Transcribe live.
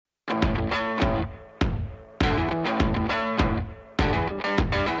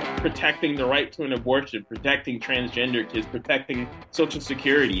protecting the right to an abortion, protecting transgender kids, protecting Social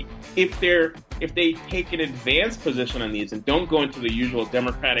Security. If they take an advanced position on these and don't go into the usual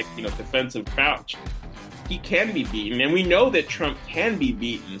Democratic, defensive crouch, he can be beaten, and we know that Trump can be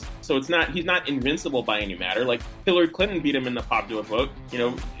beaten. So he's not invincible by any matter. Like Hillary Clinton beat him in the popular vote.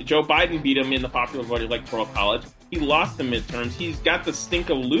 Joe Biden beat him in the popular vote electoral college. He lost the midterms. He's got the stink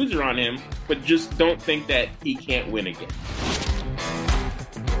of loser on him, but just don't think that he can't win again.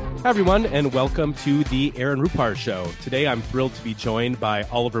 Hi, everyone, and welcome to the Aaron Rupar Show. Today, I'm thrilled to be joined by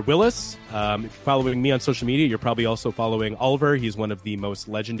Oliver Willis. If you're following me on social media, you're probably also following Oliver. He's one of the most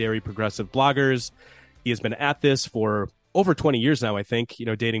legendary progressive bloggers. He has been at this for over 20 years now, I think,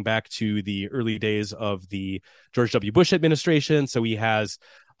 dating back to the early days of the George W. Bush administration. So he has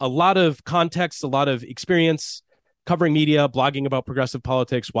a lot of context, a lot of experience covering media, blogging about progressive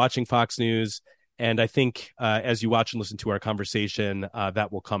politics, watching Fox News. And I think as you watch and listen to our conversation,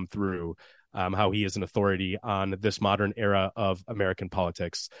 that will come through how he is an authority on this modern era of American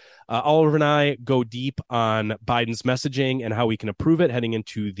politics. Oliver and I go deep on Biden's messaging and how we can improve it heading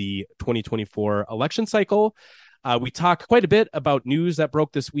into the 2024 election cycle. We talk quite a bit about news that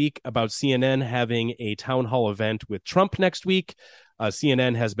broke this week about CNN having a town hall event with Trump next week.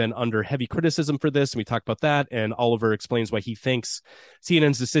 CNN has been under heavy criticism for this, and we talk about that, and Oliver explains why he thinks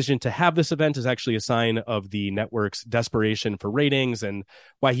CNN's decision to have this event is actually a sign of the network's desperation for ratings and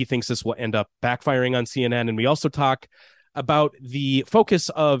why he thinks this will end up backfiring on CNN. And we also talk about the focus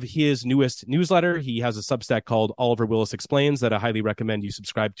of his newest newsletter. He has a Substack called Oliver Willis Explains that I highly recommend you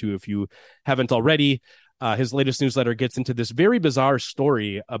subscribe to if you haven't already. His latest newsletter gets into this very bizarre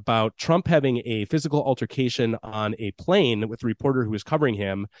story about Trump having a physical altercation on a plane with a reporter who was covering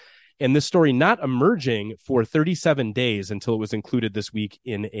him, and this story not emerging for 37 days until it was included this week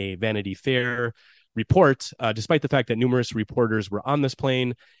in a Vanity Fair report, despite the fact that numerous reporters were on this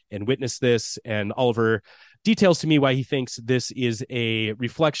plane and witnessed this. And Oliver details to me why he thinks this is a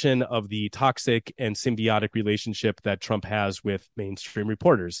reflection of the toxic and symbiotic relationship that Trump has with mainstream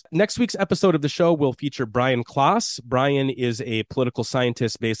reporters. Next week's episode of the show will feature Brian Klaas. Brian is a political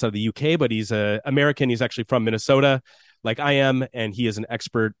scientist based out of the UK, but he's an American. He's actually from Minnesota, like I am, and he is an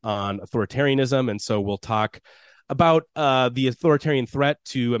expert on authoritarianism. And so we'll talk about the authoritarian threat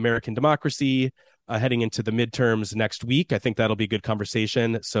to American democracy, heading into the midterms next week. I think that'll be a good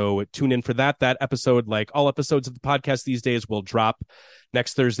conversation. So tune in for that. That episode, like all episodes of the podcast these days, will drop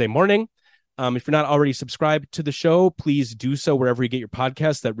next Thursday morning. If you're not already subscribed to the show, please do so wherever you get your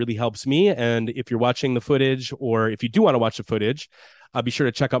podcasts. That really helps me. And if you're watching the footage, or if you do want to watch the footage, be sure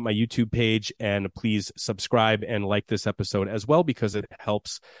to check out my YouTube page and please subscribe and like this episode as well, because it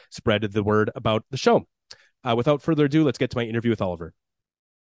helps spread the word about the show. Without further ado, let's get to my interview with Oliver.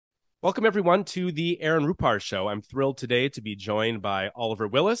 Welcome, everyone, to the Aaron Rupar Show. I'm thrilled today to be joined by Oliver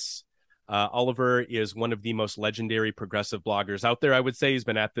Willis. Oliver is one of the most legendary progressive bloggers out there, I would say. He's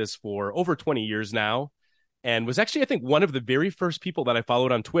been at this for over 20 years now and was actually, I think, one of the very first people that I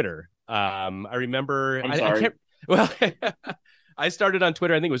followed on Twitter. I remember... I started on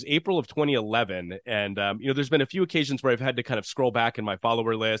Twitter, I think it was April of 2011. And, there's been a few occasions where I've had to kind of scroll back in my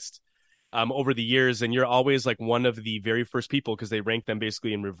follower list over the years, and you're always like one of the very first people because they rank them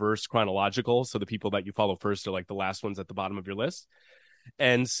basically in reverse chronological. So the people that you follow first are like the last ones at the bottom of your list.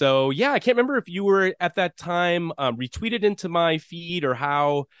 And so, yeah, I can't remember if you were at that time retweeted into my feed or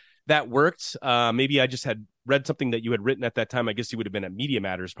how that worked. Maybe I just had read something that you had written at that time. I guess you would have been at Media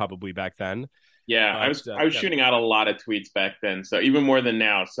Matters probably back then. Yeah, I was shooting out a lot of tweets back then, so even more than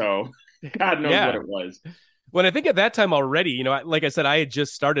now. So God knows what it was. Well, I think at that time already, like I said, I had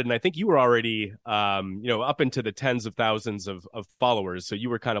just started, and I think you were already, up into the tens of thousands of followers. So you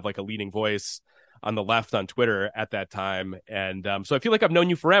were kind of like a leading voice on the left on Twitter at that time. And so I feel like I've known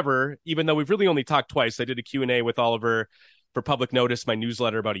you forever, even though we've really only talked twice. I did a Q&A with Oliver for Public Notice, my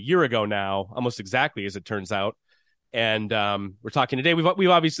newsletter, about a year ago now, almost exactly as it turns out. And we're talking today. We've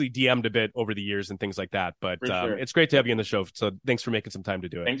obviously DM'd a bit over the years and things like that, but sure. It's great to have you on the show. So thanks for making some time to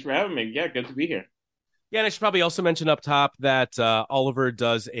do it. Thanks for having me. Yeah, good to be here. Yeah, and I should probably also mention up top that Oliver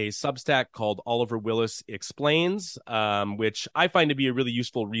does a Substack called Oliver Willis Explains, which I find to be a really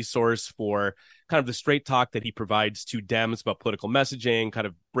useful resource for kind of the straight talk that he provides to Dems about political messaging, kind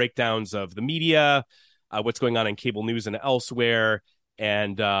of breakdowns of the media, what's going on in cable news and elsewhere.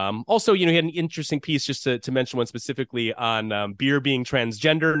 And also, he had an interesting piece, just to mention one specifically, on beer being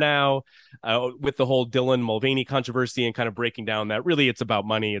transgender now, with the whole Dylan Mulvaney controversy, and kind of breaking down that really it's about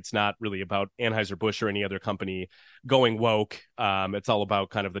money. It's not really about Anheuser-Busch or any other company going woke. It's all about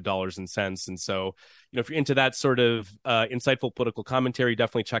kind of the dollars and cents. And so, if you're into that sort of insightful political commentary,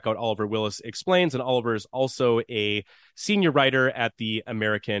 definitely check out Oliver Willis Explains. And Oliver is also a senior writer at the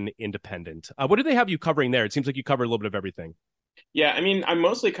American Independent. What do they have you covering there? It seems like you cover a little bit of everything. Yeah, I mean, I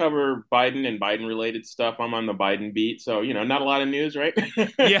mostly cover Biden and Biden related stuff. I'm on the Biden beat, so not a lot of news, right?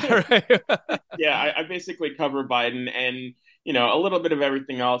 Yeah, right. Yeah, I basically cover Biden and a little bit of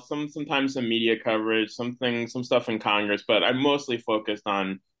everything else. Sometimes some media coverage, some stuff in Congress, but I'm mostly focused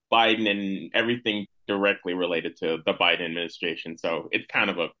on Biden and everything directly related to the Biden administration. So it's kind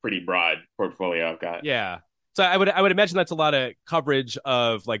of a pretty broad portfolio I've got. Yeah. So I would imagine that's a lot of coverage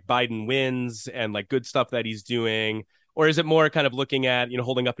of like Biden wins and like good stuff that he's doing. Or is it more kind of looking at,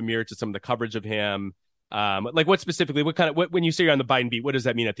 holding up a mirror to some of the coverage of him? Like what specifically, when you say you're on the Biden beat, what does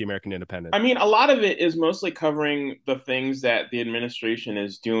that mean at the American Independent? I mean, a lot of it is mostly covering the things that the administration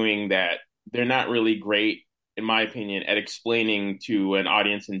is doing that they're not really great, in my opinion, at explaining to an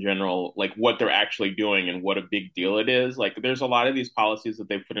audience in general, like what they're actually doing and what a big deal it is. Like there's a lot of these policies that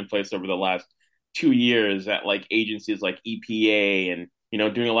they've put in place over the last 2 years at like agencies like EPA and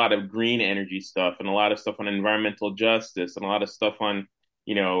doing a lot of green energy stuff and a lot of stuff on environmental justice and a lot of stuff on,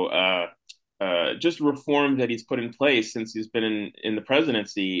 just reforms that he's put in place since he's been in the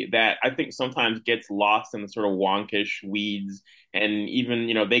presidency that I think sometimes gets lost in the sort of wonkish weeds. And even,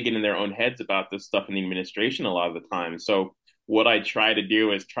 they get in their own heads about this stuff in the administration a lot of the time. So what I try to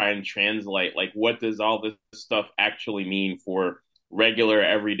do is try and translate, like, what does all this stuff actually mean for regular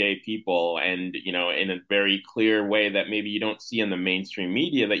everyday people, and in a very clear way that maybe you don't see in the mainstream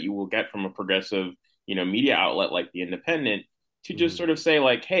media that you will get from a progressive media outlet like the Independent, to just sort of say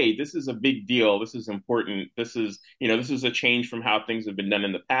like, hey, this is a big deal, this is important, this is a change from how things have been done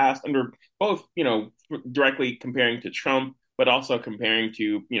in the past under both directly comparing to Trump but also comparing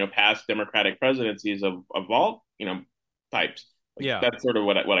to past Democratic presidencies of all types. Yeah. That's sort of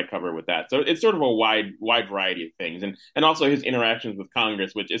what I cover with that. So it's sort of a wide variety of things, and also his interactions with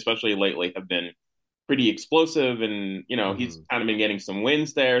Congress, which especially lately have been pretty explosive, and he's kind of been getting some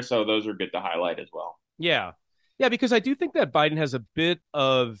wins there, so those are good to highlight as well. Yeah. Yeah, because I do think that Biden has a bit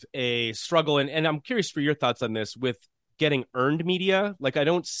of a struggle, and I'm curious for your thoughts on this, with getting earned media. Like I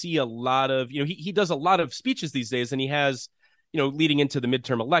don't see a lot of, he does a lot of speeches these days, and he has leading into the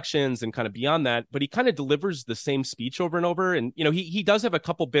midterm elections and kind of beyond that, but he kind of delivers the same speech over and over. And, he does have a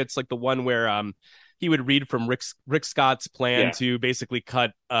couple bits, like the one where he would read from Rick Scott's plan to basically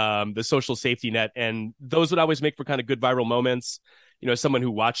cut the social safety net. And those would always make for kind of good viral moments, as someone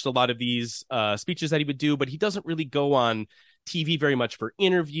who watched a lot of these speeches that he would do, but he doesn't really go on TV very much for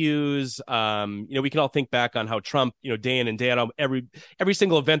interviews. We can all think back on how Trump, day in and day out, every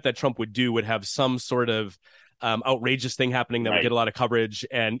single event that Trump would do would have some sort of outrageous thing happening that would get a lot of coverage.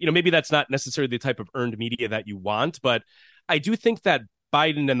 And, maybe that's not necessarily the type of earned media that you want, but I do think that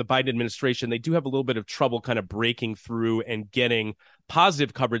Biden and the Biden administration, they do have a little bit of trouble kind of breaking through and getting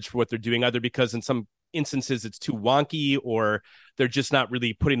positive coverage for what they're doing, either because in some instances it's too wonky or they're just not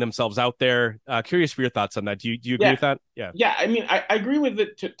really putting themselves out there. Curious for your thoughts on that. Do you agree with that? Yeah. I mean, I agree with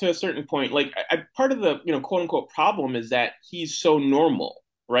it to a certain point. Like part of the, quote unquote problem is that he's so normal.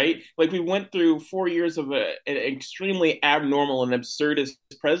 Right? Like we went through 4 years of an extremely abnormal and absurdist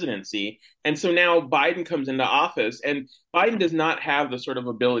presidency. And so now Biden comes into office, and Biden does not have the sort of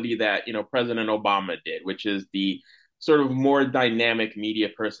ability that, President Obama did, which is the sort of more dynamic media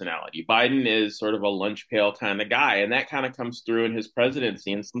personality. Biden is sort of a lunch pail kind of guy, and that kind of comes through in his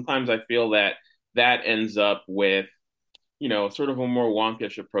presidency. And sometimes I feel that ends up with sort of a more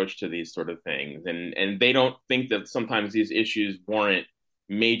wonkish approach to these sort of things. And they don't think that sometimes these issues warrant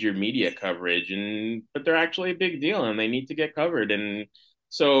major media coverage, but they're actually a big deal and they need to get covered. And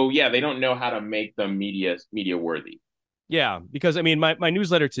so, they don't know how to make them media worthy. Yeah, because I mean, my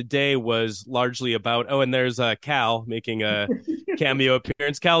newsletter today was largely about, and there's Cal making a cameo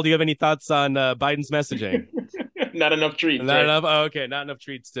appearance. Cal, do you have any thoughts on Biden's messaging? Not enough treats. Not enough. Oh, okay, not enough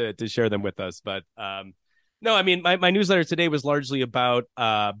treats to share them with us. But no, I mean, my newsletter today was largely about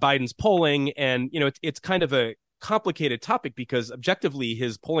Biden's polling, and it's kind of a complicated topic because objectively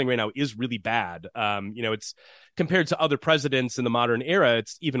his polling right now is really bad. It's compared to other presidents in the modern era,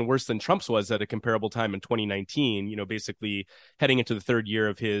 it's even worse than Trump's was at a comparable time in 2019, basically heading into the third year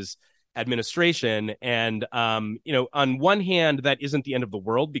of his administration. And, on one hand, that isn't the end of the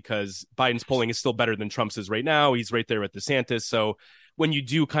world because Biden's polling is still better than Trump's is right now. He's right there with DeSantis. So when you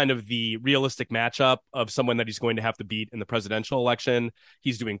do kind of the realistic matchup of someone that he's going to have to beat in the presidential election,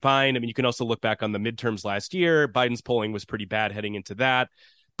 he's doing fine. I mean, you can also look back on the midterms last year. Biden's polling was pretty bad heading into that.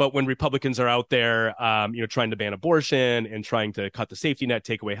 But when Republicans are out there, trying to ban abortion and trying to cut the safety net,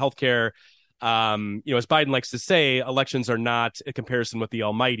 take away healthcare, as Biden likes to say, elections are not a comparison with the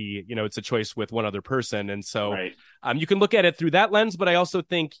almighty. It's a choice with one other person. And so Right. you can look at it through that lens. But I also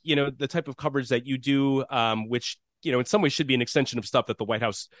think, the type of coverage that you do, which, in some ways should be an extension of stuff that the White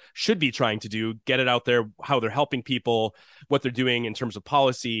House should be trying to do, get it out there, how they're helping people, what they're doing in terms of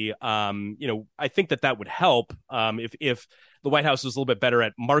policy. I think that would help if the White House is a little bit better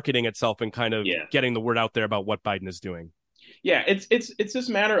at marketing itself and kind of getting the word out there about what Biden is doing. Yeah, it's this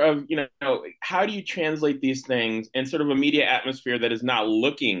matter of, how do you translate these things in sort of a media atmosphere that is not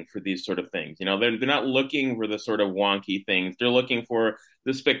looking for these sort of things? They're not looking for the sort of wonky things. They're looking for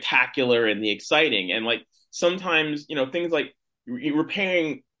the spectacular and the exciting. And like sometimes, things like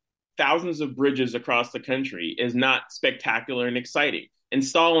repairing thousands of bridges across the country is not spectacular and exciting.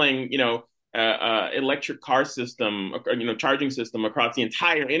 Installing, electric car system, charging system across the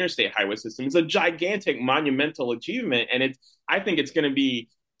entire interstate highway system is a gigantic, monumental achievement, and I think it's going to be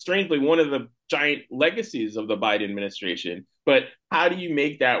strangely one of the giant legacies of the Biden administration. But how do you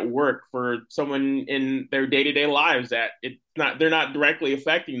make that work for someone in their day-to-day lives that they're not directly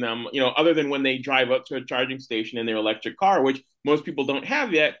affecting them, other than when they drive up to a charging station in their electric car, which most people don't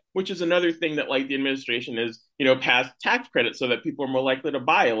have yet, which is another thing that like the administration is, passed tax credits so that people are more likely to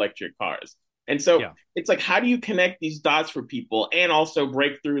buy electric cars. And so It's like, how do you connect these dots for people and also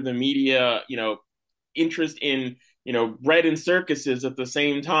break through the media, interest in, bread and circuses at the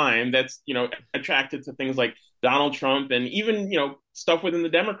same time that's, attracted to things like Donald Trump and even, stuff within the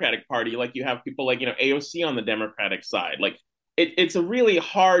Democratic Party. Like you have people like, AOC on the Democratic side. Like it's a really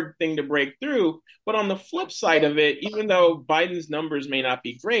hard thing to break through. But on the flip side of it, even though Biden's numbers may not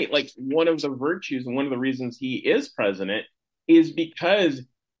be great, like one of the virtues and one of the reasons he is president is because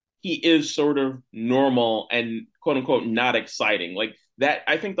he is sort of normal and quote unquote not exciting. Like that,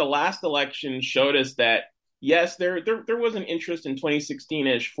 I think the last election showed us that yes, there was an interest in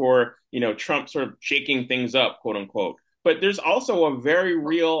 2016-ish for, Trump sort of shaking things up, quote unquote. But there's also a very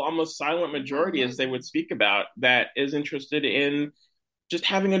real, almost silent majority, as they would speak about, that is interested in just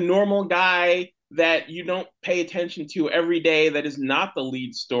having a normal guy that you don't pay attention to every day, that is not the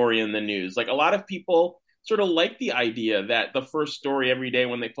lead story in the news. Like a lot of people sort of like the idea that the first story every day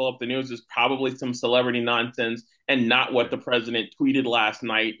when they pull up the news is probably some celebrity nonsense and not what the president tweeted last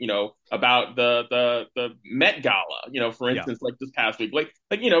night, about the Met Gala, for instance, like this past week. Like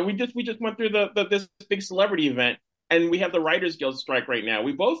we just went through this big celebrity event, and we have the Writers Guild strike right now.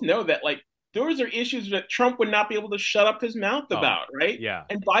 We both know that like those are issues that Trump would not be able to shut up his mouth about, right? Yeah.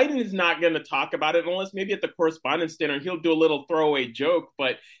 And Biden is not going to talk about it unless maybe at the correspondence dinner he'll do a little throwaway joke,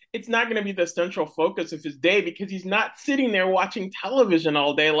 but it's not going to be the central focus of his day because he's not sitting there watching television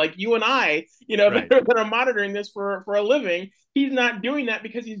all day like you and I, Right. that are monitoring this for a living. He's not doing that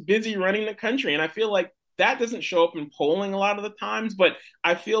because he's busy running the country. And I feel like that doesn't show up in polling a lot of the times, but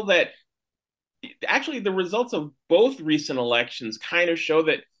I feel that actually the results of both recent elections kind of show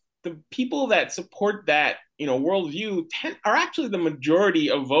that the people that support that, worldview are actually the majority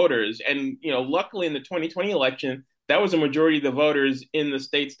of voters. And, luckily in the 2020 election, that was a majority of the voters in the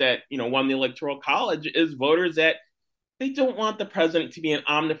states that, won the Electoral College is voters that they don't want the president to be an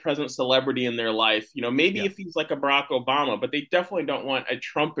omnipresent celebrity in their life. Maybe if he's like a Barack Obama, but they definitely don't want a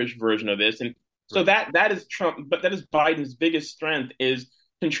Trumpish version of this. And so that is Trump, but that is Biden's biggest strength, is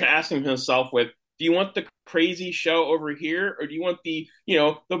contrasting himself with, do you want the crazy show over here, or do you want the,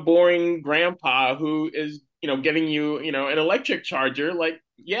 the boring grandpa who is, giving you, an electric charger? Like,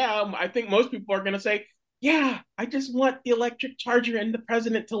 I think most people are going to say, I just want the electric charger and the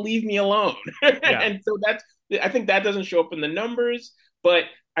president to leave me alone. And so I think that doesn't show up in the numbers, but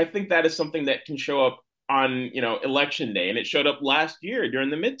I think that is something that can show up on, election day. And it showed up last year during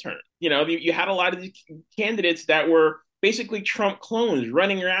the midterm. You had a lot of these candidates that were basically Trump clones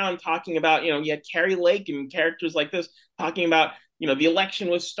running around talking about, you had Carrie Lake and characters like this talking about, the election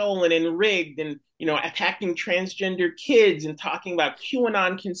was stolen and rigged, and, attacking transgender kids and talking about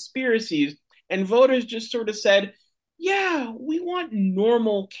QAnon conspiracies. And voters just sort of said, we want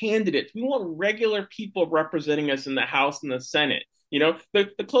normal candidates. We want regular people representing us in the House and the Senate.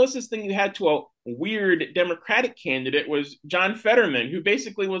 The closest thing you had to a weird Democratic candidate was John Fetterman, who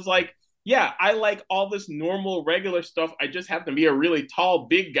basically was like, I like all this normal, regular stuff. I just happen to be a really tall,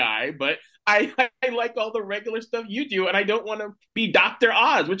 big guy, but I like all the regular stuff you do, and I don't want to be Dr.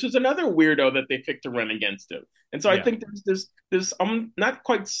 Oz, which is another weirdo that they picked to run against him. And so I think there's this not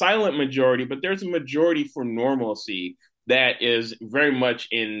quite silent majority, but there's a majority for normalcy that is very much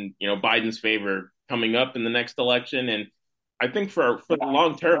in, Biden's favor coming up in the next election. And I think for the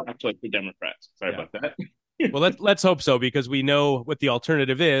long term, actually, for Democrats. Sorry Yeah. about that. Well, let's hope so, because we know what the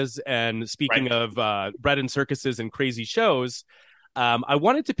alternative is. And speaking Right. of bread and circuses and crazy shows, I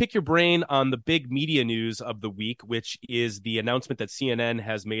wanted to pick your brain on the big media news of the week, which is the announcement that CNN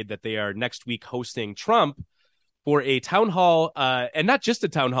has made that they are next week hosting Trump for a town hall, and not just a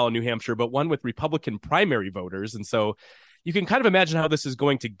town hall in New Hampshire, but one with Republican primary voters. And so you can kind of imagine how this is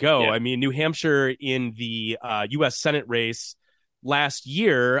going to go. Yeah. I mean, New Hampshire in the U.S. Senate race last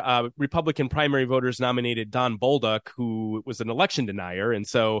year, Republican primary voters nominated Don Bolduc, who was an election denier. And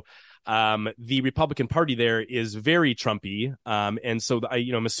so the Republican Party there is very Trumpy. And so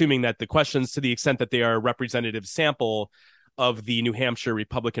I'm assuming that the questions, to the extent that they are a representative sample of the New Hampshire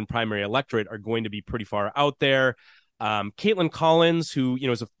Republican primary electorate, are going to be pretty far out there. Caitlin Collins, who,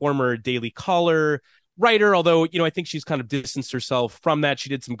 is a former Daily Caller writer, although, I think she's kind of distanced herself from that. She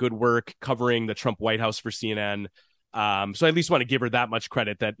did some good work covering the Trump White House for CNN. So I at least want to give her that much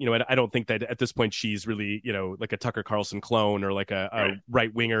credit that, I don't think that at this point she's really, like a Tucker Carlson clone or like a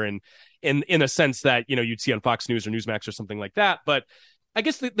right winger in a sense that, you'd see on Fox News or Newsmax or something like that. But I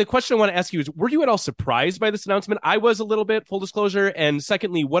guess the question I want to ask you is, were you at all surprised by this announcement? I was a little bit, full disclosure. And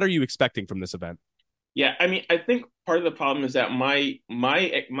secondly, what are you expecting from this event? Yeah, I mean, I think part of the problem is that my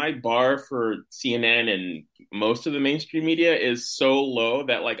bar for CNN and most of the mainstream media is so low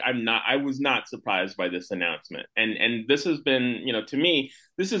that like I was not surprised by this announcement. And this has been, to me,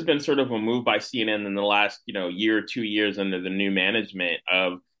 this has been sort of a move by CNN in the last, year or 2 years under the new management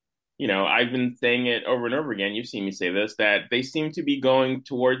of, I've been saying it over and over again. You've seen me say this, that they seem to be going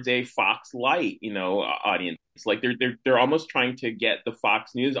towards a Fox Light, audience. Like they're almost trying to get the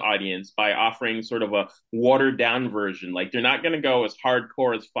Fox News audience by offering sort of a watered down version. Like they're not going to go as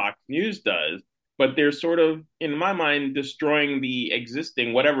hardcore as Fox News does, but they're sort of, in my mind, destroying the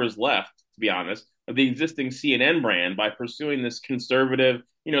existing whatever's left, to be honest, of the existing CNN brand by pursuing this conservative,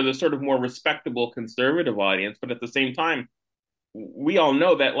 the sort of more respectable conservative audience. But at the same time, we all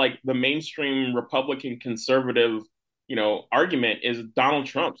know that like the mainstream Republican conservative, argument is Donald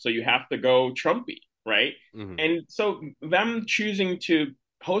Trump. So you have to go Trumpy, right? Mm-hmm. And so them choosing to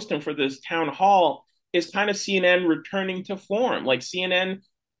host him for this town hall is kind of CNN returning to form. Like CNN,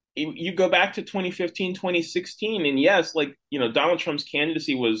 you go back to 2015, 2016, and yes, like, Donald Trump's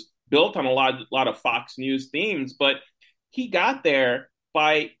candidacy was built on a lot of Fox News themes, but he got there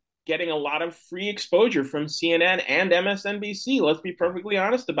by getting a lot of free exposure from CNN and MSNBC. Let's be perfectly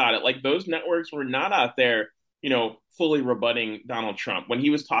honest about it. Like those networks were not out there, fully rebutting Donald Trump when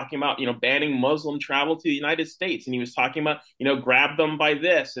he was talking about, banning Muslim travel to the United States. And he was talking about, grab them by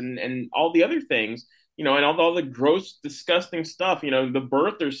this and all the other things, and all the gross, disgusting stuff, the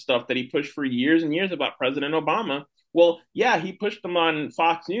birther stuff that he pushed for years and years about President Obama. Well, yeah, he pushed them on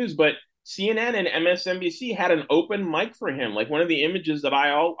Fox News, but CNN and MSNBC had an open mic for him. Like one of the images that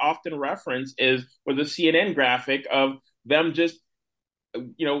I often reference was a CNN graphic of them just,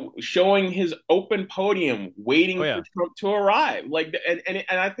 showing his open podium, waiting for Trump to arrive. Like, and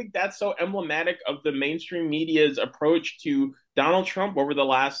I think that's so emblematic of the mainstream media's approach to Donald Trump over the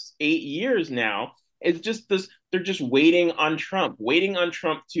last 8 years now. It's just this, they're just waiting on Trump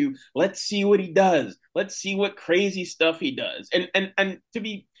to let's see what he does. Let's see what crazy stuff he does. And to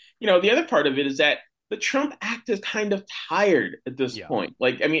be, the other part of it is that the Trump act is kind of tired at this point.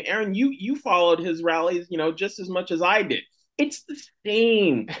 Like, I mean, Aaron, you followed his rallies, just as much as I did. It's the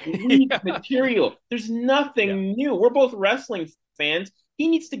same material. There's nothing new. We're both wrestling fans. He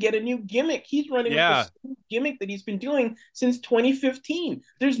needs to get a new gimmick. He's running with the same gimmick that he's been doing since 2015.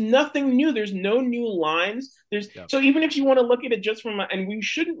 There's nothing new. There's no new lines. So even if you want to look at it just from and we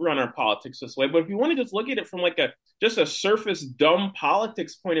shouldn't run our politics this way, but if you want to just look at it from like just a surface dumb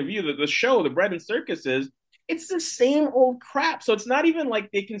politics point of view, the show, the bread and circuses, it's the same old crap. So it's not even like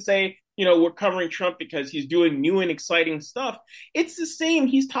they can say, we're covering Trump because he's doing new and exciting stuff. It's the same.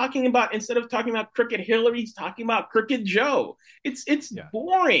 He's talking about, instead of talking about crooked Hillary, he's talking about crooked Joe. It's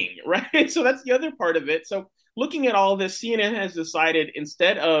boring, right? So that's the other part of it. So looking at all this, CNN has decided,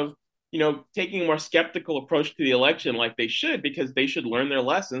 instead of, taking a more skeptical approach to the election like they should, because they should learn their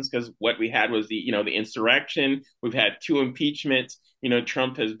lessons, because what we had was the insurrection. We've had 2 impeachments.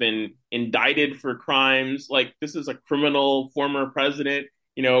 Trump has been indicted for crimes. Like, this is a criminal former president.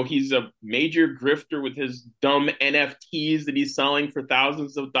 He's a major grifter with his dumb NFTs that he's selling for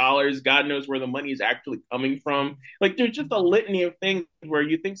thousands of dollars. God knows where the money is actually coming from. Like, there's just a litany of things where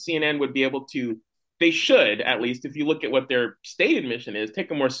you think CNN would be able to, they should, at least, if you look at what their stated mission is, take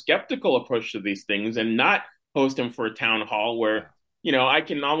a more skeptical approach to these things and not host him for a town hall where, I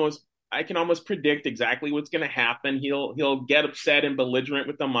can almost I can almost predict exactly what's going to happen. He'll get upset and belligerent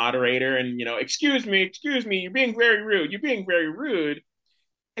with the moderator, and excuse me, you're being very rude. You're being very rude.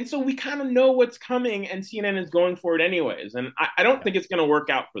 And so we kind of know what's coming, and CNN is going for it anyways. And I don't think it's going to work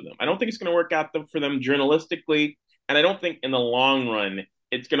out for them. I don't think it's going to work out for them journalistically, and I don't think in the long run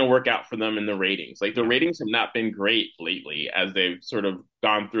it's going to work out for them in the ratings. Like the ratings have not been great lately as they've sort of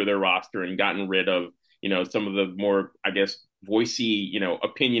gone through their roster and gotten rid of, some of the more, I guess, voicey,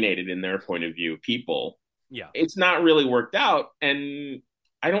 opinionated in their point of view people. Yeah. It's not really worked out. And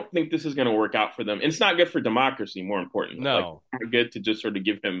I don't think this is going to work out for them. And it's not good for democracy, more importantly. No. Like, it's not good to just sort of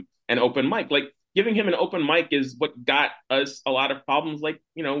give him an open mic. Like giving him an open mic is what got us a lot of problems, like,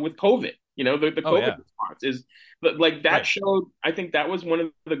 with COVID. The COVID response is like that showed, I think that was one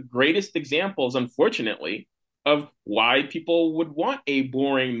of the greatest examples, unfortunately, of why people would want a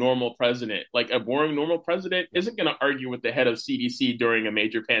boring, normal president. Like a boring, normal president isn't going to argue with the head of CDC during a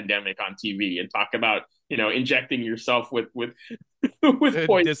major pandemic on TV and talk about, injecting yourself with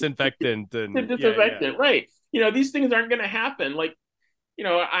poison. Disinfectant. Disinfectant, right. These things aren't going to happen. Like,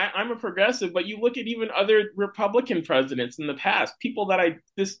 I'm a progressive, but you look at even other Republican presidents in the past, people that I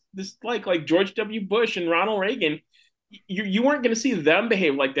dislike, like George W. Bush and Ronald Reagan, you weren't going to see them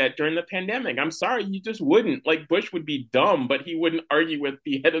behave like that during the pandemic. I'm sorry, you just wouldn't. Like Bush would be dumb, but he wouldn't argue with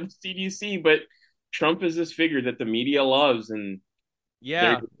the head of the CDC. But Trump is this figure that the media loves, and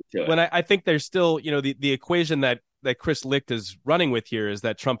when I think there's still, the equation that Chris Licht is running with here is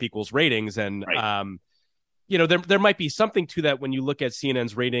that Trump equals ratings, and right. There might be something to that when you look at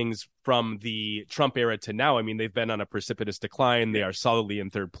CNN's ratings from the Trump era to now. I mean, they've been on a precipitous decline. They are solidly in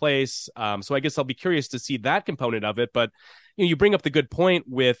third place. So I guess I'll be curious to see that component of it. But you bring up the good point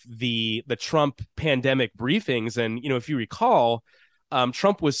with the Trump pandemic briefings. And, if you recall,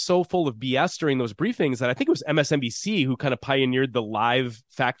 Trump was so full of BS during those briefings that I think it was MSNBC who kind of pioneered the live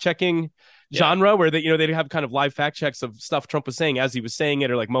fact checking genre, where they'd have kind of live fact checks of stuff Trump was saying as he was saying it,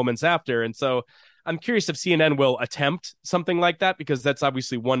 or like moments after. And so I'm curious if CNN will attempt something like that, because that's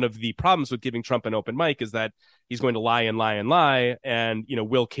obviously one of the problems with giving Trump an open mic, is that he's going to lie and lie and lie. And,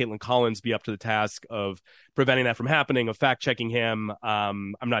 will Caitlin Collins be up to the task of preventing that from happening, of fact checking him?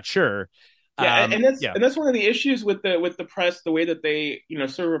 I'm not sure. And that's one of the issues with the press, the way that they,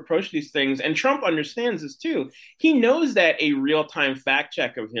 sort of approach these things. And Trump understands this too. He knows that a real-time fact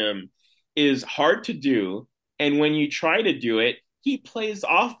check of him is hard to do. And when you try to do it, he plays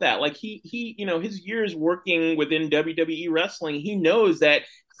off that. Like he, his years working within WWE wrestling, he knows that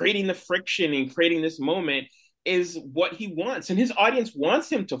creating the friction and creating this moment is what he wants. And his audience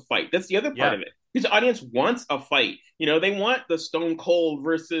wants him to fight. That's the other part of it. His audience wants a fight. They want the Stone Cold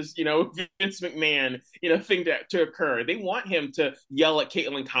versus, Vince McMahon, thing to occur. They want him to yell at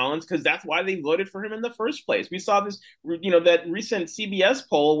Caitlin Collins, because that's why they voted for him in the first place. We saw this, that recent CBS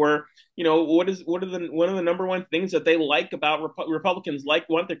poll where, one of the number one things that they like about Republicans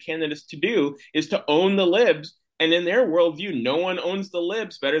want their candidates to do is to own the libs. And in their worldview, no one owns the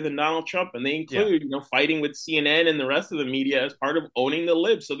libs better than Donald Trump. And they include, fighting with CNN and the rest of the media as part of owning the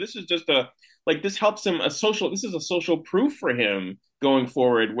libs. So this is just this helps him this is a social proof for him going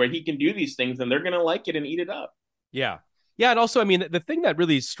forward, where he can do these things and they're going to like it and eat it up. Yeah. Yeah. And also, I mean, the thing that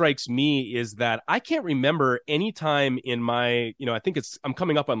really strikes me is that I can't remember any time in my, I think I'm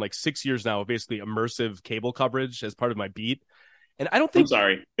coming up on like 6 years now of basically immersive cable coverage as part of my beat. And I don't think, I'm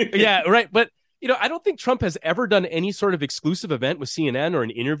sorry. Yeah, right. But, I don't think Trump has ever done any sort of exclusive event with CNN or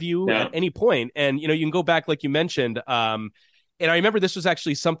an interview at any point. And, you can go back, like you mentioned, and I remember this was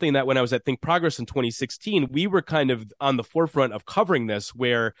actually something that when I was at Think Progress in 2016, we were kind of on the forefront of covering this,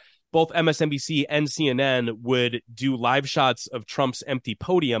 where both MSNBC and CNN would do live shots of Trump's empty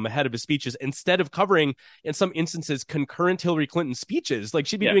podium ahead of his speeches, instead of covering, in some instances, concurrent Hillary Clinton speeches. Like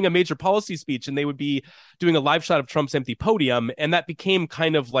she'd be doing a major policy speech and they would be doing a live shot of Trump's empty podium. And that became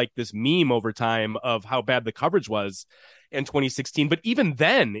kind of like this meme over time of how bad the coverage was in 2016. But even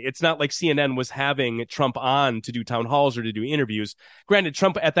then, it's not like CNN was having Trump on to do town halls or to do interviews. Granted,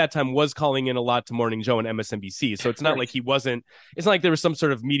 Trump at that time was calling in a lot to Morning Joe and MSNBC. So it's not like it's not like there was some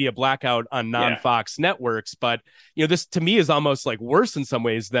sort of media blackout on non-Fox networks. But, this to me is almost like worse in some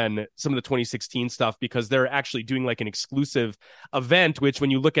ways than some of the 2016 stuff, because they're actually doing like an exclusive event, which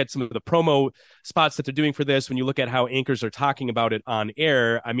when you look at some of the promo spots that they're doing for this, when you look at how anchors are talking about it on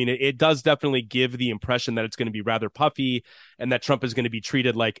air, I mean, it does definitely give the impression that it's going to be rather puffy, and that Trump is going to be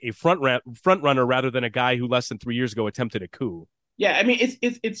treated like a front runner rather than a guy who less than 3 years ago attempted a coup. Yeah, I mean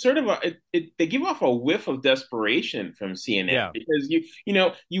it's sort of they give off a whiff of desperation from CNN Yeah. because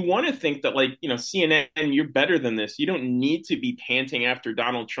you want to think that like CNN, you're better than this. You don't need to be panting after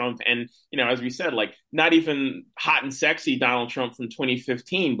Donald Trump, and as we said, like not even hot and sexy Donald Trump from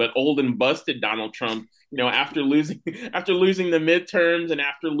 2015, but old and busted Donald Trump. After losing after losing the midterms and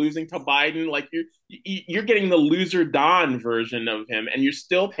after losing to Biden, like you're getting the loser Don version of him, and you're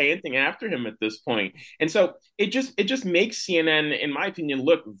still panting after him at this point. And so it just makes CNN, in my opinion,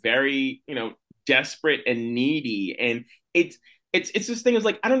 look very desperate and needy. And it's this thing is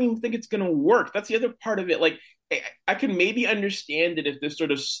like I don't even think it's gonna work. That's the other part of it. Like I could maybe understand it if this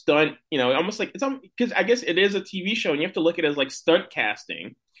sort of stunt, almost like it's because I guess it is a TV show and you have to look at it as like stunt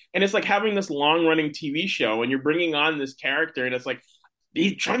casting. And it's like having this long running TV show and you're bringing on this character and it's like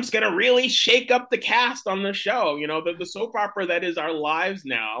Trump's going to really shake up the cast on the show. The soap opera that is our lives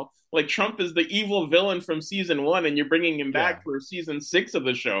now. Like Trump is the evil villain from season 1 and you're bringing him Yeah. back for season 6 of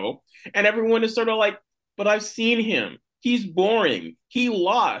the show. And everyone is sort of like, but I've seen him. He's boring. He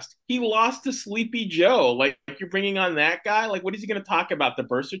lost. He lost to Sleepy Joe. Like you're bringing on that guy. Like what is he going to talk about? The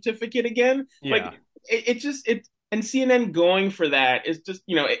birth certificate again? Like Yeah. and CNN going for that is just,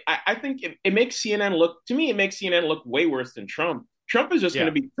 I think it makes CNN look, to me, it makes CNN look way worse than Trump. Trump is just going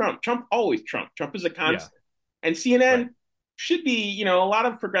Yeah. to be Trump. Trump always Trump. Trump is a Yeah. constant. And CNN Right. should be, a lot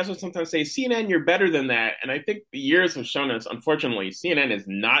of progressives sometimes say, CNN, you're better than that. And I think the years have shown us, unfortunately, CNN is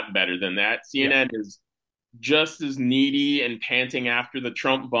not better than that. Yeah. CNN is just as needy and panting after the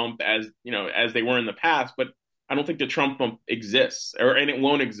Trump bump as they were in the past. But I don't think the Trump bump exists, and it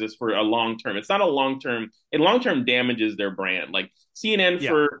won't exist for a long term. It's not a long term. It long term damages their brand. Like CNN Yeah.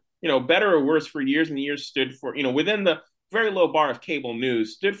 for better or worse for years and years stood for within the very low bar of cable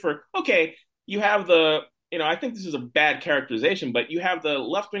news stood for okay. You have the I think this is a bad characterization, but you have the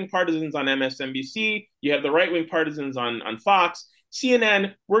left wing partisans on MSNBC. You have the right wing partisans on Fox.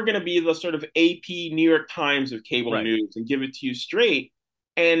 CNN, we're going to be the sort of AP New York Times of cable Right. news and give it to you straight.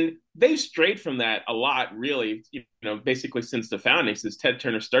 And they've strayed from that a lot, really, basically since the founding, since Ted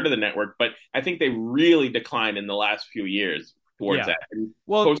Turner started the network. But I think they really declined in the last few years towards Yeah. that. And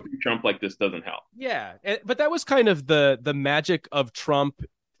Well, posting Trump like this doesn't help. yeah, but that was kind of the magic of Trump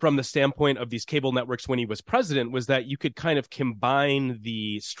from the standpoint of these cable networks when he was president, was that you could kind of combine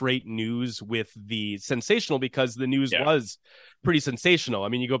the straight news with the sensational, because the news Yeah. was pretty sensational. I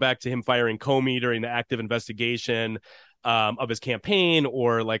mean, you go back to him firing Comey during the active investigation of his campaign,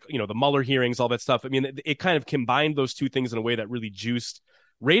 or like, the Mueller hearings, all that stuff. I mean, it kind of combined those two things in a way that really juiced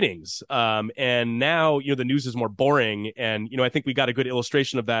ratings. And now, the news is more boring. And, I think we got a good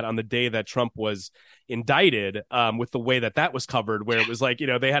illustration of that on the day that Trump was indicted, with the way that was covered, where it was like,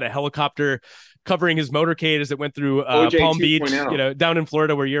 they had a helicopter covering his motorcade as it went through OJ Palm Beach, 2.0. down in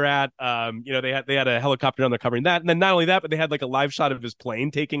Florida where you're at. They had a helicopter on there covering that. And then not only that, but they had like a live shot of his plane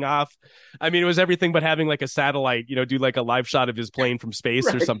taking off. I mean, it was everything but having like a satellite, do like a live shot of his plane from space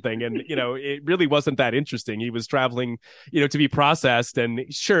or Right. something. And, it really wasn't that interesting. He was traveling, to be processed. And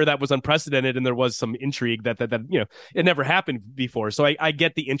sure, that was unprecedented. And there was some intrigue that it never happened before. So I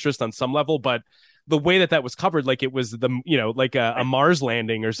get the interest on some level, but the way that was covered, like it was like a Mars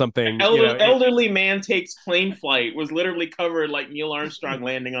landing or something. Elderly man takes plane flight was literally covered like Neil Armstrong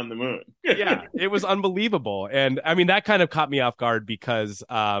landing on the moon. Yeah, it was unbelievable. And I mean, that kind of caught me off guard because,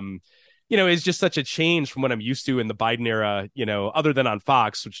 it's just such a change from what I'm used to in the Biden era, other than on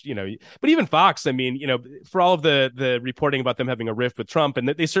Fox, which, but even Fox, I mean, for all of the reporting about them having a rift with Trump, and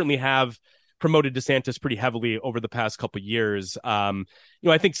they certainly have promoted DeSantis pretty heavily over the past couple of years.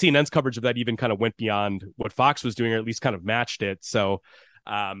 I think CNN's coverage of that even kind of went beyond what Fox was doing, or at least kind of matched it. So,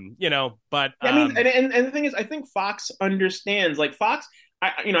 but I mean, and the thing is, I think Fox understands. Like Fox,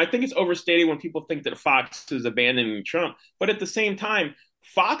 I think it's overstated when people think that Fox is abandoning Trump, but at the same time,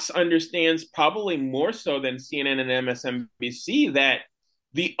 Fox understands probably more so than CNN and MSNBC that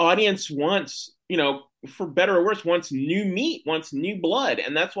the audience wants, for better or worse, wants new meat, wants new blood.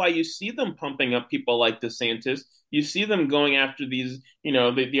 And that's why you see them pumping up people like DeSantis. You see them going after these,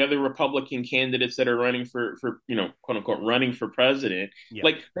 the other Republican candidates that are running for quote unquote, running for president. Yeah.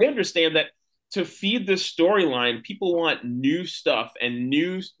 Like they understand that to feed this storyline, people want new stuff and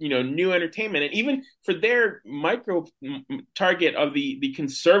new entertainment. And even for their micro target of the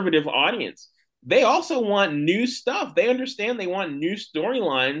conservative audience, they also want new stuff. They understand they want new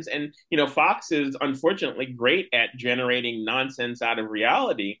storylines. And, Fox is unfortunately great at generating nonsense out of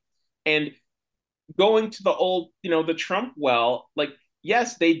reality. And going to the old, the Trump well, like,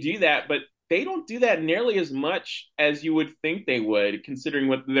 yes, they do that, but they don't do that nearly as much as you would think they would, considering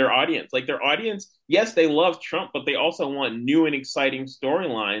what their audience, yes, they love Trump, but they also want new and exciting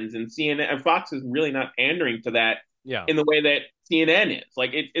storylines. And CNN and Fox is really not pandering to that Yeah. in the way that CNN is.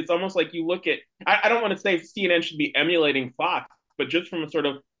 Like it's almost like you look at. I don't want to say CNN should be emulating Fox, but just from a sort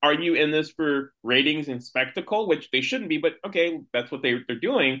of, are you in this for ratings and spectacle, which they shouldn't be, but okay, that's what they're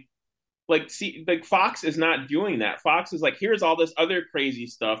doing. Like, see, like Fox is not doing that. Fox is like, here's all this other crazy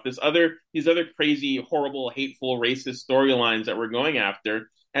stuff, these other crazy, horrible, hateful, racist storylines that we're going after,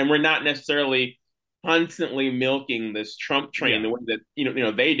 and we're not necessarily constantly milking this Trump train Yeah. the way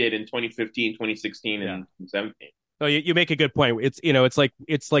that they did in 2015, 2016, Yeah. and 2017. No, you make a good point. It's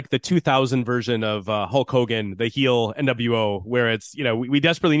like the 2000 version of Hulk Hogan, the heel NWO, where it's we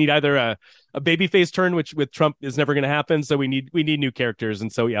desperately need either a babyface turn, which with Trump is never going to happen. So we need new characters,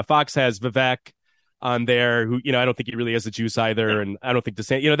 and so yeah, Fox has Vivek on there, who I don't think he really has the juice either, and I don't think the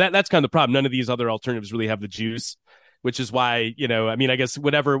same. That's kind of the problem. None of these other alternatives really have the juice, which is why I mean, I guess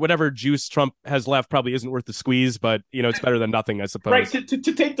whatever juice Trump has left probably isn't worth the squeeze, but it's better than nothing, I suppose. Right.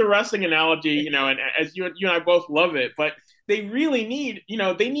 To take the wrestling analogy, and as you and I both love it, but they really need,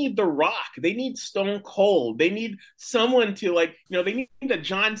 they need The Rock. They need Stone Cold. They need someone to, like, they need a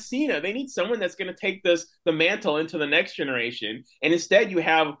John Cena. They need someone that's going to take the mantle into the next generation. And instead you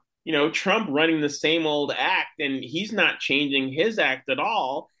have, Trump running the same old act, and he's not changing his act at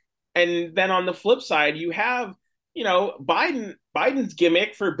all. And then on the flip side, you have, Biden's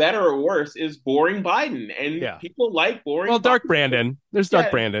gimmick, for better or worse, is boring Biden, and Yeah. people like boring. Well, Dark Biden. Brandon. There's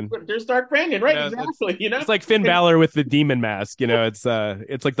Dark Brandon. There's Dark Brandon, right? Exactly. It's like Finn Balor with the demon mask. It's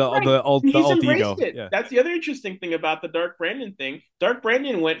like the right. the alt ego. It. Yeah. That's the other interesting thing about the Dark Brandon thing. Dark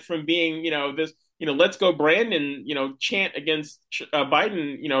Brandon went from being, this, let's go Brandon, chant against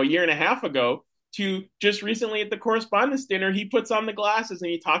Biden, a year and a half ago, to just recently at the correspondence dinner, he puts on the glasses and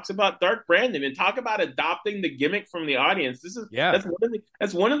he talks about Dark Brandon, and talk about adopting the gimmick from the audience.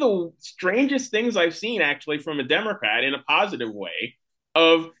 That's one of the strangest things I've seen, actually, from a Democrat, in a positive way,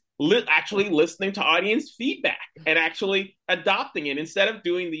 of actually listening to audience feedback and actually adopting it, instead of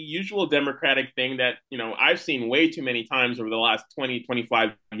doing the usual Democratic thing that I've seen way too many times over the last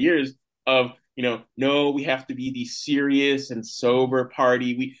 20-25 years of, no, we have to be the serious and sober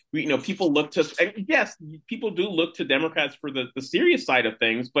party. We people look to, and yes, people do look to Democrats for the serious side of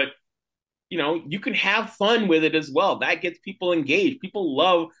things, but you can have fun with it as well. That gets people engaged. People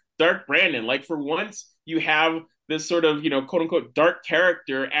love Dark Brandon. Like, for once, you have this sort of, quote unquote, dark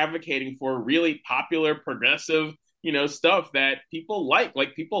character advocating for really popular, progressive, stuff that people like.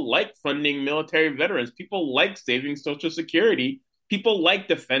 Like, people like funding military veterans. People like saving Social Security. People like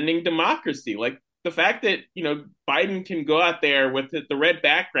defending democracy. Like, the fact that, Biden can go out there with the red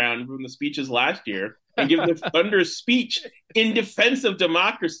background from the speeches last year and give the thunderous speech in defense of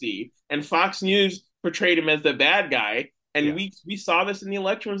democracy, and Fox News portrayed him as the bad guy. And we saw this in the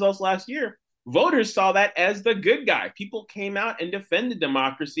election results last year. Voters saw that as the good guy. People came out and defended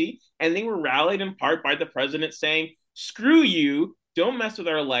democracy, and they were rallied in part by the president saying, screw you, don't mess with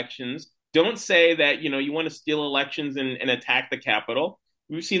our elections. Don't say that, you want to steal elections and attack the Capitol.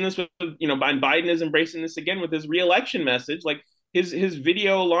 We've seen this with, Biden is embracing this again with his reelection message. Like, his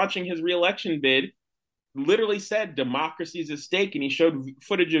video launching his reelection bid literally said democracy is at stake, and he showed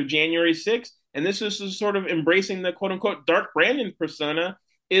footage of January 6th. And this is sort of embracing the quote unquote Dark Brandon persona,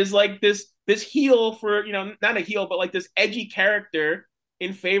 is like this heel for, not a heel, but like this edgy character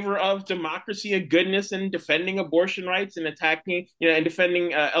in favor of democracy and goodness, and defending abortion rights, and attacking, and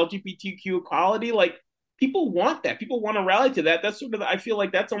defending LGBTQ equality. Like, people want that. People want to rally to that. That's sort of, I feel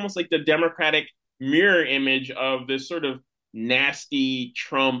like that's almost like the Democratic mirror image of this sort of nasty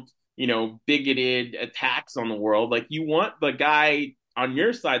Trump, bigoted attacks on the world. Like, you want the guy on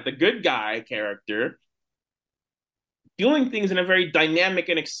your side, the good guy character, doing things in a very dynamic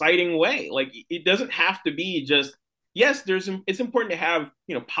and exciting way. Like, it doesn't have to be just, yes, it's important to have,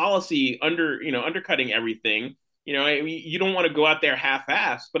 policy undercutting everything. You don't want to go out there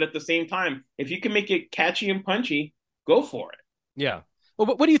half-assed, but at the same time, if you can make it catchy and punchy, go for it. Yeah.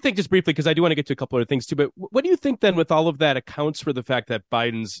 Well, what do you think, just briefly, because I do want to get to a couple other things too, but what do you think then with all of that accounts for the fact that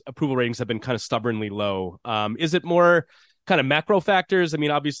Biden's approval ratings have been kind of stubbornly low? Is it more kind of macro factors? I mean,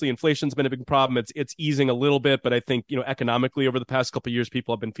 obviously inflation's been a big problem. It's easing a little bit, but I think, economically over the past couple of years,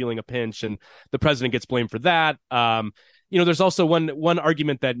 people have been feeling a pinch, and the president gets blamed for that. There's also one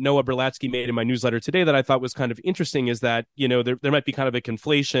argument that Noah Berlatsky made in my newsletter today that I thought was kind of interesting, is that, there might be kind of a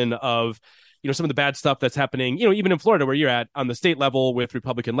conflation of, some of the bad stuff that's happening, even in Florida, where you're at, on the state level with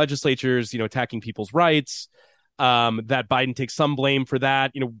Republican legislatures, attacking people's rights, that Biden takes some blame for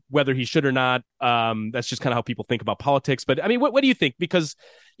that, whether he should or not. That's just kind of how people think about politics. But I mean, what do you think? Because,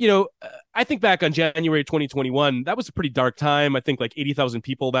 I think back on January 2021, that was a pretty dark time. I think like 80,000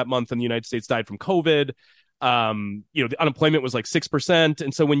 people that month in the United States died from COVID. The unemployment was like 6%.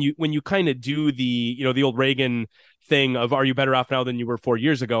 And so when you kind of do the old Reagan thing of, are you better off now than you were 4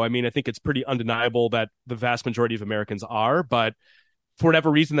 years ago? I mean, I think it's pretty undeniable that the vast majority of Americans are, but for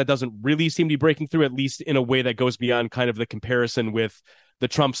whatever reason, that doesn't really seem to be breaking through, at least in a way that goes beyond kind of the comparison with the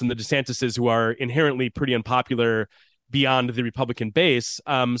Trumps and the DeSantises, who are inherently pretty unpopular beyond the Republican base.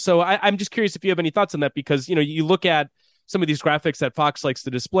 So I'm just curious if you have any thoughts on that, because, you look at some of these graphics that Fox likes to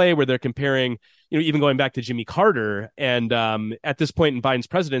display where they're comparing, even going back to Jimmy Carter. And at this point in Biden's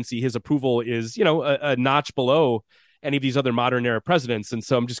presidency, his approval is, a notch below any of these other modern era presidents. And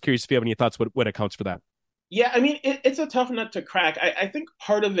so I'm just curious if you have any thoughts what accounts for that. Yeah, I mean, it's a tough nut to crack. I think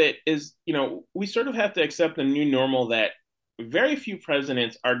part of it is, we sort of have to accept the new normal that very few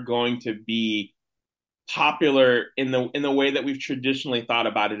presidents are going to be popular in the way that we've traditionally thought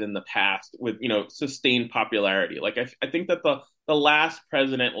about it in the past, with sustained popularity. Like I think that the last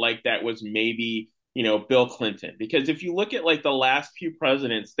president like that was maybe Bill Clinton, because if you look at like the last few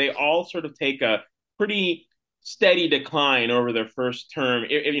presidents, they all sort of take a pretty steady decline over their first term.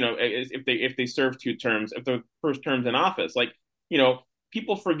 If they serve 2 terms, if the first term's in office, like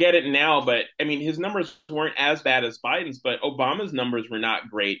people forget it now, but I mean, his numbers weren't as bad as Biden's, but Obama's numbers were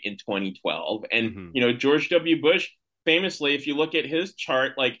not great in 2012. And, George W. Bush, famously, if you look at his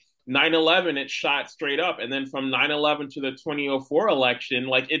chart, like 9/11, it shot straight up. And then from 9/11 to the 2004 election,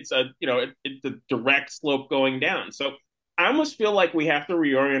 like it's a direct slope going down. So I almost feel like we have to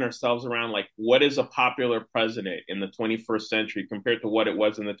reorient ourselves around like, what is a popular president in the 21st century compared to what it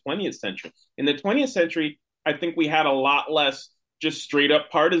was in the 20th century? In the 20th century, I think we had a lot less just straight up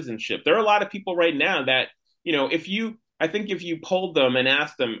partisanship. There are a lot of people right now that, if you polled them and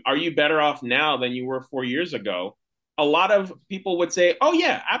asked them, are you better off now than you were 4 years ago? A lot of people would say, oh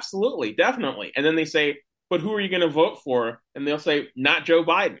yeah, absolutely, definitely. And then they say, but who are you going to vote for? And they'll say, not Joe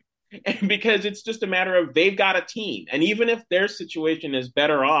Biden. And because it's just a matter of, they've got a team. And even if their situation is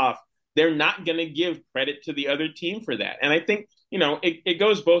better off, they're not going to give credit to the other team for that. And I think, it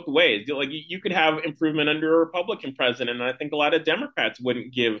goes both ways. Like you could have improvement under a Republican president, and I think a lot of Democrats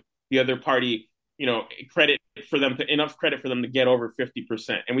wouldn't give the other party, enough credit for them to get over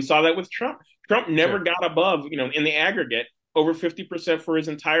 50%. And we saw that with Trump. Trump never got above, in the aggregate, over 50% for his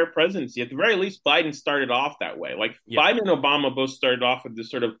entire presidency. At the very least, Biden started off that way. Like Biden and Obama both started off with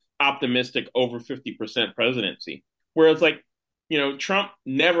this sort of optimistic over 50% presidency. Whereas like, Trump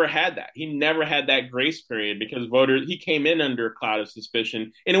never had that. He never had that grace period because he came in under a cloud of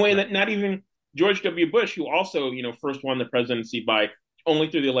suspicion in a way that not even George W. Bush, who also, first won the presidency by only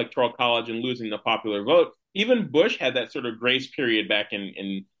through the Electoral College and losing the popular vote. Even Bush had that sort of grace period back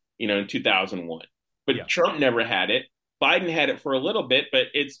in 2001. But Trump never had it. Biden had it for a little bit, but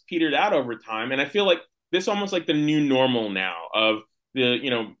it's petered out over time. And I feel like this almost like the new normal now of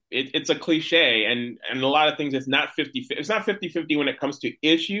it's a cliche, and a lot of things, it's not 50-50 when it comes to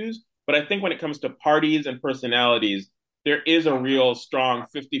issues, but I think when it comes to parties and personalities, there is a real strong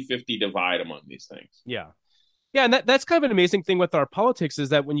 50-50 divide among these things. Yeah, and that's kind of an amazing thing with our politics, is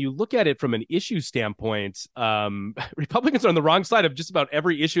that when you look at it from an issue standpoint, Republicans are on the wrong side of just about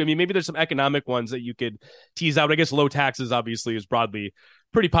every issue. I mean, maybe there's some economic ones that you could tease out. I guess low taxes obviously is broadly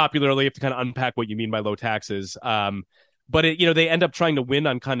pretty popular. You have to kind of unpack what you mean by low taxes. But they end up trying to win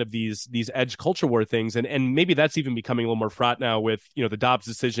on kind of these edge culture war things, and maybe that's even becoming a little more fraught now with the Dobbs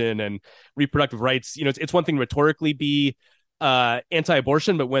decision and reproductive rights. It's one thing to rhetorically be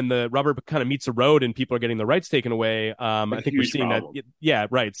anti-abortion, but when the rubber kind of meets the road and people are getting their rights taken away, I think we're seeing problem. That. Yeah,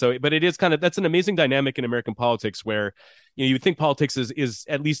 right. So, but it is that's an amazing dynamic in American politics where you would think politics is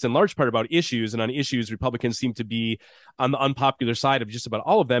at least in large part about issues, and on issues, Republicans seem to be on the unpopular side of just about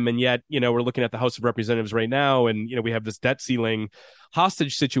all of them. And yet, we're looking at the House of Representatives right now, and we have this debt ceiling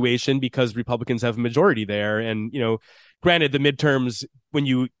hostage situation because Republicans have a majority there. And granted, the midterms, when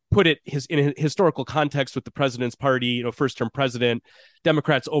you put it in a historical context with the president's party, first term president,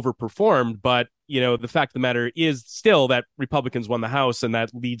 Democrats overperformed. But, the fact of the matter is still that Republicans won the House, and that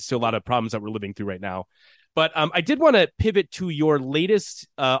leads to a lot of problems that we're living through right now. But I did want to pivot to your latest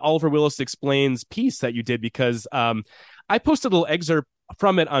Oliver Willis Explains piece that you did, because I posted a little excerpt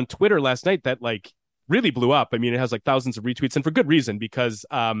from it on Twitter last night that really blew up. I mean, it has thousands of retweets, and for good reason, because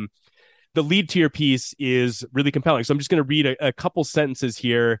the lead to your piece is really compelling. So I'm just going to read a couple sentences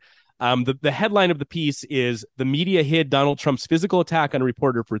here. The headline of the piece is "The Media Hid Donald Trump's Physical Attack on a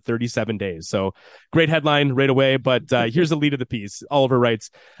Reporter for 37 Days." So great headline right away, but here's the lead of the piece. Oliver writes,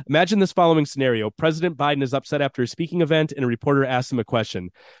 "Imagine this following scenario. President Biden is upset after a speaking event and a reporter asks him a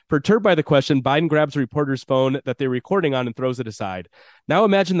question. Perturbed by the question, Biden grabs a reporter's phone that they're recording on and throws it aside. Now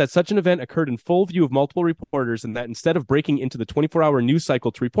imagine that such an event occurred in full view of multiple reporters, and that instead of breaking into the 24-hour news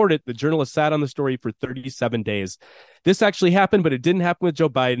cycle to report it, the journalist sat on the story for 37 days. This actually happened, but it didn't happen with Joe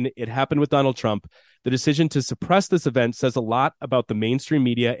Biden. It happened with Donald Trump. The decision to suppress this event says a lot about the mainstream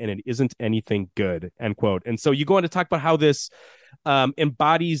media, and it isn't anything good, end quote. And so you go on to talk about how this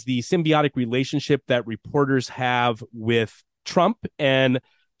embodies the symbiotic relationship that reporters have with Trump, and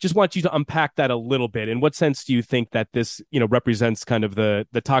just want you to unpack that a little bit. In what sense do you think that this, represents kind of the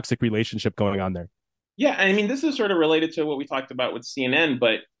toxic relationship going on there? Yeah, I mean, this is sort of related to what we talked about with CNN,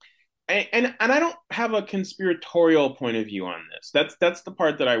 but and I don't have a conspiratorial point of view on this. That's the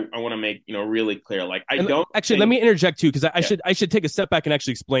part that I want to make really clear. Like I and don't actually let me interject too, because I should take a step back and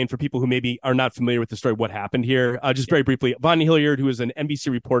actually explain for people who maybe are not familiar with the story what happened here. Just very briefly, Von Hilliard, who is an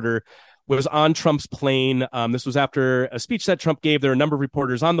NBC reporter, was on Trump's plane. This was after a speech that Trump gave. There were a number of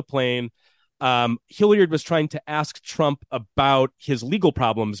reporters on the plane. Hilliard was trying to ask Trump about his legal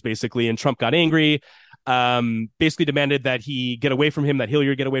problems, basically, and Trump got angry. Basically demanded that he get away from him, that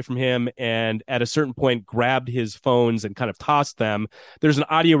Hilliard get away from him, and at a certain point grabbed his phones and kind of tossed them. There's an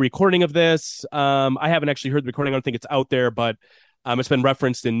audio recording of this. I haven't actually heard the recording. I don't think it's out there, but it's been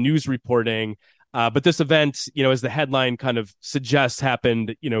referenced in news reporting. But this event, as the headline kind of suggests,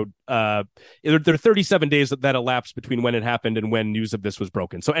 happened, there are 37 days that elapsed between when it happened and when news of this was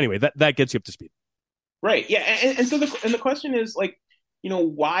broken. So anyway, that gets you up to speed. Right. Yeah. And so the question is like,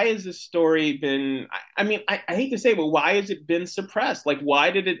 why has this story been, I mean, I hate to say, but why has it been suppressed? Like, why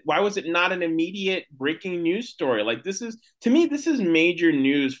was it not an immediate breaking news story? Like, to me, this is major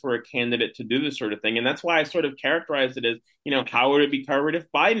news for a candidate to do this sort of thing. And that's why I sort of characterized it as, how would it be covered if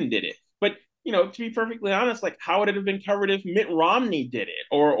Biden did it? But, to be perfectly honest, like, how would it have been covered if Mitt Romney did it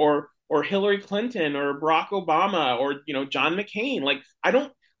or Hillary Clinton or Barack Obama or, John McCain? Like, I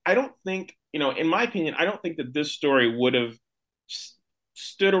don't think, in my opinion, I don't think that this story would have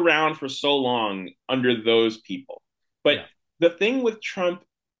stood around for so long under those people. But the thing with Trump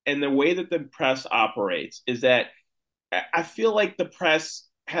and the way that the press operates is that I feel like the press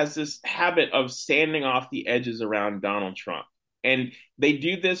has this habit of sanding off the edges around Donald Trump. And they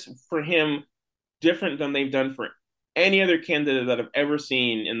do this for him different than they've done for any other candidate that I've ever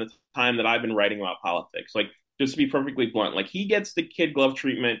seen in the time that I've been writing about politics. Like, just to be perfectly blunt, like he gets the kid glove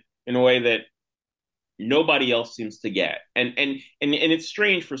treatment in a way that nobody else seems to get. And it's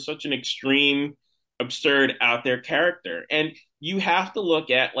strange for such an extreme, absurd, out there character. And you have to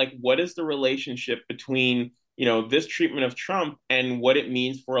look at like what is the relationship between this treatment of Trump and what it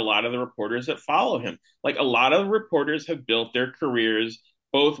means for a lot of the reporters that follow him. Like a lot of reporters have built their careers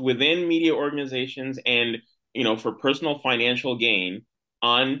both within media organizations and for personal financial gain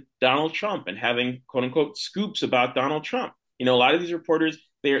on Donald Trump and having quote unquote scoops about Donald Trump. A lot of these reporters,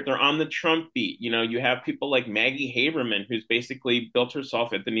 they're on the Trump beat. You have people like Maggie Haberman, who's basically built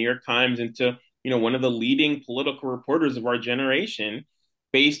herself at the New York Times into, one of the leading political reporters of our generation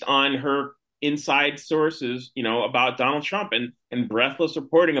based on her inside sources, about Donald Trump and breathless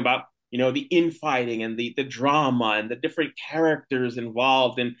reporting about, the infighting and the drama and the different characters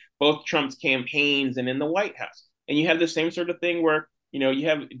involved in both Trump's campaigns and in the White House. And you have the same sort of thing where, you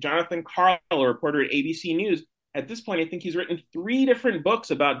have Jonathan Karl, a reporter at ABC News. At this point, I think he's written 3 different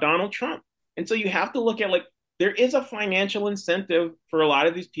books about Donald Trump. And so you have to look at like, there is a financial incentive for a lot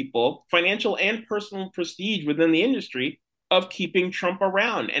of these people, financial and personal prestige within the industry of keeping Trump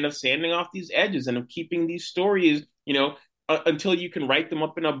around and of sanding off these edges and of keeping these stories, until you can write them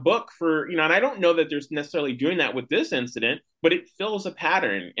up in a book for, and I don't know that there's necessarily doing that with this incident, but it fills a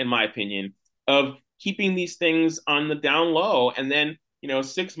pattern, in my opinion, of keeping these things on the down low. And then,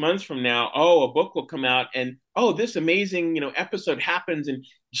 6 months from now, a book will come out and, this amazing, episode happens and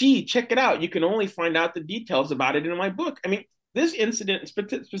gee, check it out. You can only find out the details about it in my book. I mean, this incident,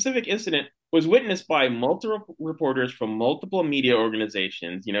 specific incident, was witnessed by multiple reporters from multiple media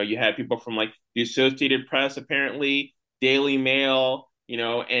organizations. You had people from like the Associated Press, apparently, Daily Mail,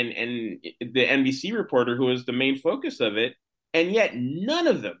 and the NBC reporter who was the main focus of it. And yet none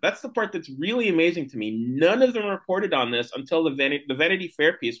of them, that's the part that's really amazing to me, none of them reported on this until the Vanity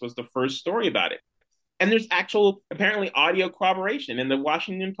Fair piece was the first story about it. And there's actual, apparently, audio corroboration. And the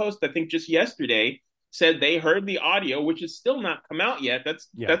Washington Post, I think just yesterday, said they heard the audio, which has still not come out yet.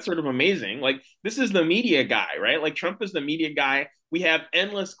 That's sort of amazing. Like, this is the media guy, right? Like, Trump is the media guy. We have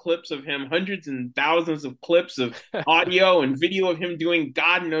endless clips of him, hundreds and thousands of clips of audio and video of him doing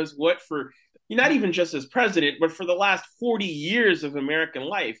God knows what for, not even just as president, but for the last 40 years of American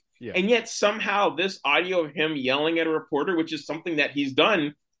life. Yeah. And yet somehow this audio of him yelling at a reporter, which is something that he's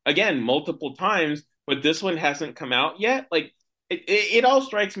done, again, multiple times, but this one hasn't come out yet. Like, it all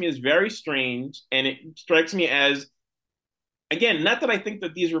strikes me as very strange, and it strikes me as again, not that I think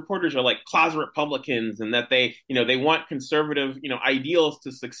that these reporters are like closet Republicans and that they want conservative, ideals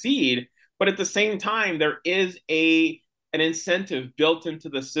to succeed, but at the same time, there is an incentive built into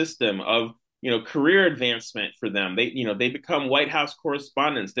the system of career advancement for them. They become White House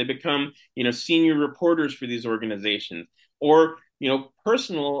correspondents. They become senior reporters for these organizations, or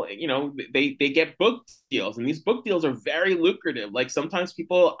personal. They get book deals, and these book deals are very lucrative. Like sometimes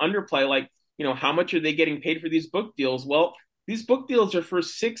people underplay, like how much are they getting paid for these book deals? Well, these book deals are for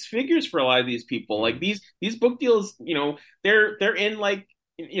six figures for a lot of these people. Like these book deals, they're in like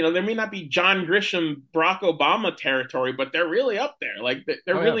there may not be John Grisham, Barack Obama territory, but they're really up there. Like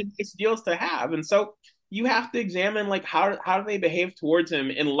they're really nice deals to have. And so you have to examine like how do they behave towards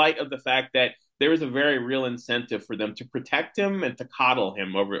him in light of the fact that there is a very real incentive for them to protect him and to coddle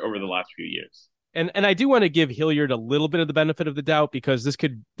him over the last few years. And I do want to give Hilliard a little bit of the benefit of the doubt, because this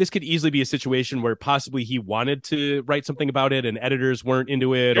could easily be a situation where possibly he wanted to write something about it and editors weren't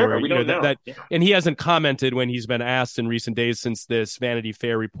into it, sure, or we don't know. Yeah. And he hasn't commented when he's been asked in recent days since this Vanity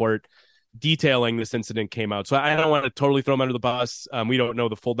Fair report detailing this incident came out. So I don't want to totally throw him under the bus. We don't know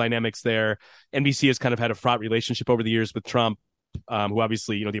the full dynamics there. NBC has kind of had a fraught relationship over the years with Trump, who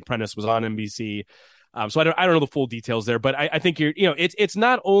obviously The Apprentice was on NBC. So I don't know the full details there, but I think it's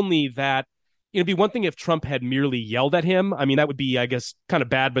not only that. It'd be one thing if Trump had merely yelled at him. I mean, that would be, I guess, kind of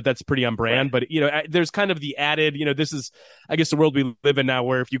bad, but that's pretty on brand. Right. But, there's kind of the added, this is, I guess, the world we live in now,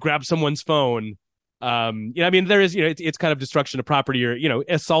 where if you grab someone's phone, I mean, there is, it's kind of destruction of property, or,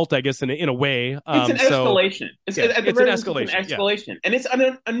 assault, I guess, in a way. It's an escalation. It's an escalation. Yeah. And it's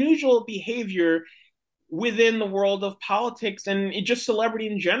an unusual behavior within the world of politics and just celebrity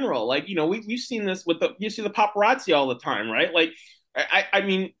in general. Like, we've seen this you see the paparazzi all the time, right? Like, I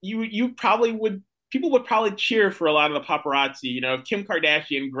mean, you probably would. People would probably cheer for a lot of the paparazzi. If Kim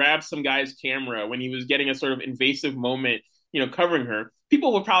Kardashian grabbed some guy's camera when he was getting a sort of invasive moment, covering her,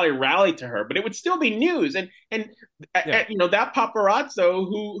 people would probably rally to her. But it would still be news. And that paparazzo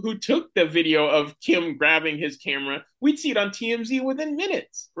who took the video of Kim grabbing his camera, we'd see it on TMZ within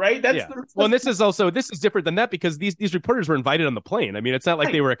minutes, right? Well, and this is different than that, because these reporters were invited on the plane. I mean, it's not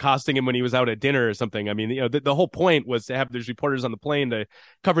like they were accosting him when he was out at dinner or something. I mean, the whole point was to have these reporters on the plane to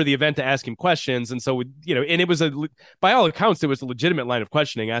cover the event, to ask him questions. And so, and it was by all accounts, it was a legitimate line of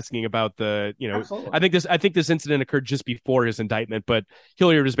questioning, asking about the, Absolutely. I think this incident occurred just before his indictment, but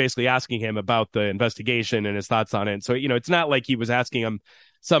Hilliard was basically asking him about the investigation and his thoughts on it. So, it's not like he was asking him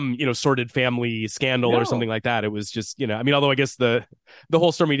some sordid family scandal or something like that. It was just I mean, although I guess the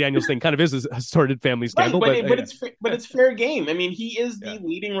whole Stormy Daniels thing kind of is a sordid family scandal, right, but it's fair game. I mean, he is the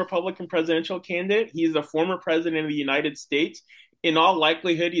leading Republican presidential candidate. He's the former president of the United States. In all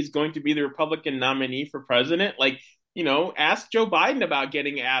likelihood, he's going to be the Republican nominee for president. Like, ask Joe Biden about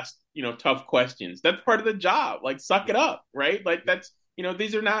getting asked tough questions. That's part of the job. Like, suck it up, right? Like, that's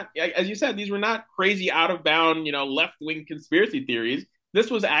these are not, as you said, these were not crazy out of bound left wing conspiracy theories. This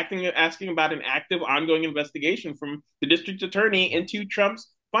was asking about an active, ongoing investigation from the district attorney into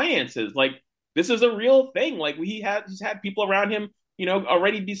Trump's finances. Like, this is a real thing. Like, he's had people around him,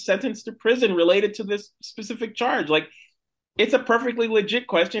 already be sentenced to prison related to this specific charge. Like, it's a perfectly legit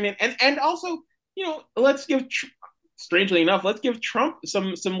question, and also, strangely enough, let's give Trump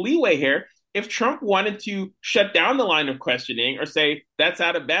some leeway here. If Trump wanted to shut down the line of questioning or say that's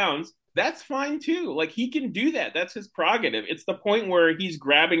out of bounds, that's fine too. Like, he can do that. That's his prerogative. It's the point where he's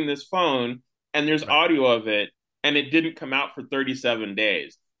grabbing this phone and there's audio of it and it didn't come out for 37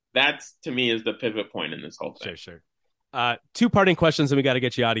 days. That's, to me, is the pivot point in this whole thing. Sure. Two parting questions and we got to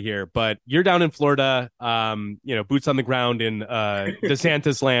get you out of here, but you're down in Florida, boots on the ground in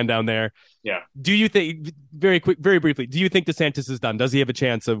DeSantis land down there. Yeah. Do you think, very briefly, do you think DeSantis is done? Does he have a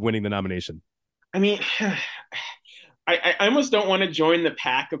chance of winning the nomination? I mean, I almost don't want to join the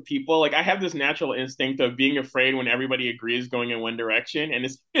pack of people. Like, I have this natural instinct of being afraid when everybody agrees going in one direction. And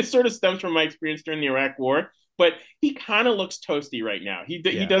it sort of stems from my experience during the Iraq War. But he kind of looks toasty right now. He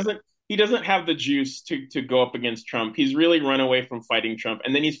doesn't have the juice to go up against Trump. He's really run away from fighting Trump.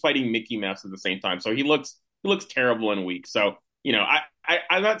 And then he's fighting Mickey Mouse at the same time. So he looks terrible and weak. So,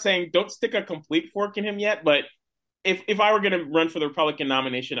 I'm not saying don't stick a complete fork in him yet, but if I were going to run for the Republican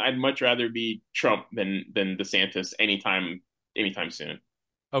nomination, I'd much rather be Trump than DeSantis anytime soon.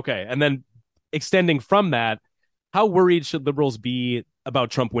 Okay. And then extending from that, how worried should liberals be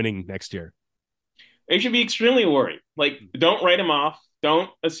about Trump winning next year? They should be extremely worried. Like, don't write him off. Don't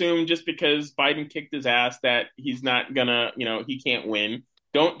assume just because Biden kicked his ass that he's not gonna, he can't win.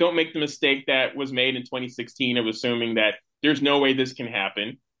 Don't make the mistake that was made in 2016 of assuming that there's no way this can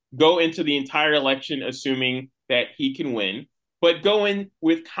happen. Go into the entire election assuming that he can win, but go in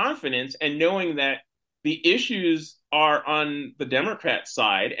with confidence and knowing that the issues are on the Democrat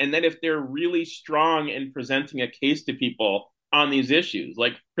side, and that if they're really strong in presenting a case to people on these issues,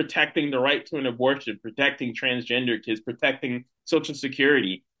 like protecting the right to an abortion, protecting transgender kids, protecting Social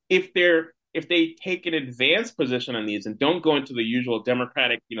Security, if they take an advanced position on these and don't go into the usual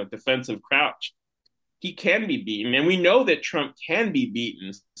Democratic, defensive crouch, he can be beaten. And we know that Trump can be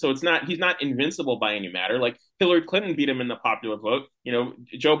beaten. So he's not invincible by any matter. Like Hillary Clinton beat him in the popular vote.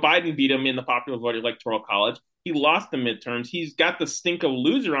 Joe Biden beat him in the popular vote electoral college. He lost the midterms. He's got the stink of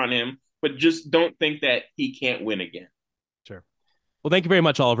loser on him, but just don't think that he can't win again. Sure. Well, thank you very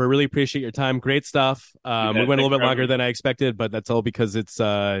much, Oliver. Really appreciate your time. Great stuff. We went a little bit longer than I expected, but that's all because it's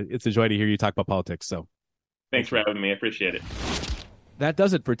a joy to hear you talk about politics. So thanks for having me. I appreciate it. That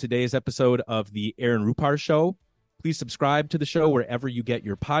does it for today's episode of the Aaron Rupar Show. Please subscribe to the show wherever you get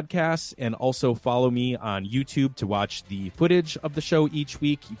your podcasts, and also follow me on YouTube to watch the footage of the show each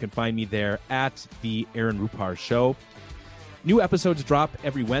week. You can find me there at the Aaron Rupar Show. New episodes drop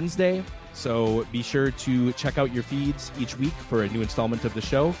every Wednesday, so be sure to check out your feeds each week for a new installment of the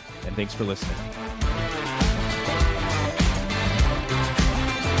show, and thanks for listening.